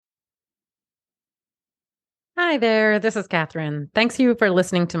Hi there, this is Catherine. Thanks you for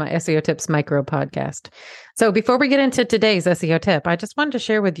listening to my SEO Tips micro podcast. So, before we get into today's SEO tip, I just wanted to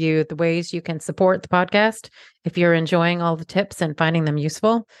share with you the ways you can support the podcast if you're enjoying all the tips and finding them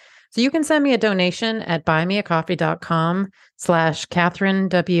useful. So, you can send me a donation at buymeacoffee.com/Catherine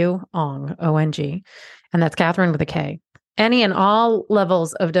W. Ong, O-N-G. And that's Catherine with a K. Any and all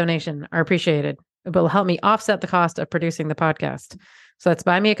levels of donation are appreciated. It will help me offset the cost of producing the podcast. So, that's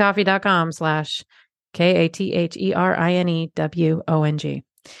buymeacoffee.com/KATHERINEWONG.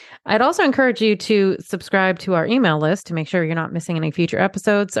 I'd also encourage you to subscribe to our email list to make sure you're not missing any future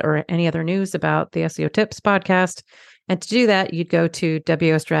episodes or any other news about the SEO Tips podcast. And to do that, you'd go to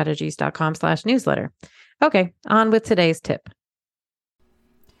wostrategies.com/newsletter. Okay, on with today's tip.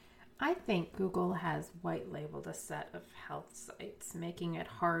 I think Google has white labeled a set of health sites, making it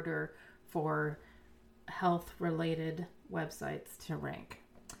harder for health related websites to rank.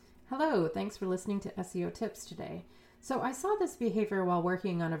 Hello, thanks for listening to SEO Tips today. So I saw this behavior while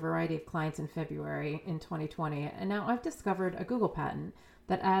working on a variety of clients in February in 2020, and now I've discovered a Google patent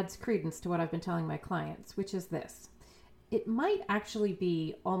that adds credence to what I've been telling my clients, which is this. It might actually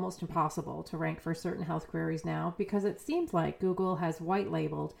be almost impossible to rank for certain health queries now because it seems like Google has white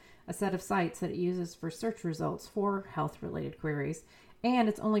labeled a set of sites that it uses for search results for health related queries, and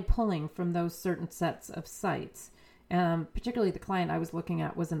it's only pulling from those certain sets of sites. Particularly the client I was looking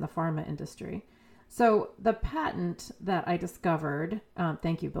at was in the pharma industry. So the patent that I discovered,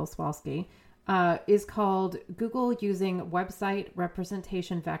 thank you, Bill Swalski, is called Google Using Website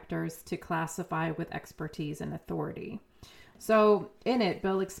Representation Vectors to Classify with Expertise and Authority. So in it,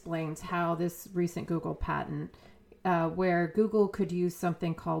 Bill explains how this recent Google patent, where Google could use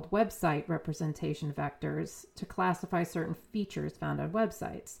something called website representation vectors to classify certain features found on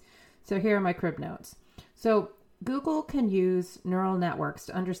websites. So here are my crib notes. So Google can use neural networks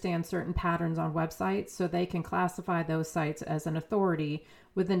to understand certain patterns on websites so they can classify those sites as an authority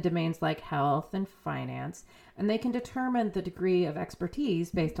within domains like health and finance, and they can determine the degree of expertise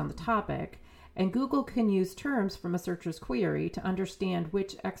based on the topic. And Google can use terms from a searcher's query to understand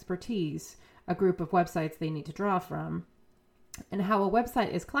which expertise a group of websites they need to draw from. And how a website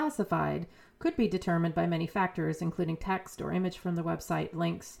is classified could be determined by many factors, including text or image from the website,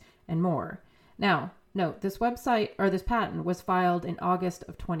 links, and more. Now, note, this patent was filed in August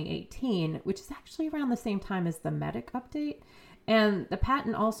of 2018, which is actually around the same time as the Medic update. And the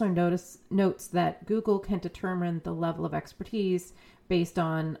patent also notes that Google can determine the level of expertise based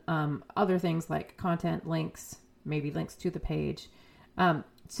on other things like content, links, maybe links to the page.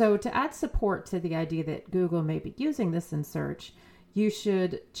 So to add support to the idea that Google may be using this in search, you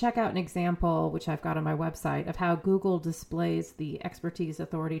should check out an example, which I've got on my website, of how Google displays the expertise,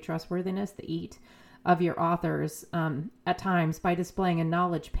 authority, trustworthiness, the EAT, of your authors at times by displaying a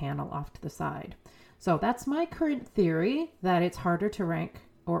knowledge panel off to the side. So that's my current theory, that it's harder to rank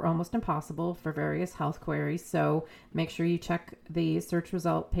or almost impossible for various health queries. So make sure you check the search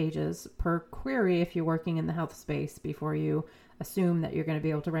result pages per query if you're working in the health space before you assume that you're going to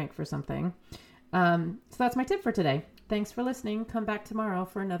be able to rank for something. So that's my tip for today. Thanks for listening. Come back tomorrow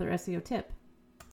for another SEO tip.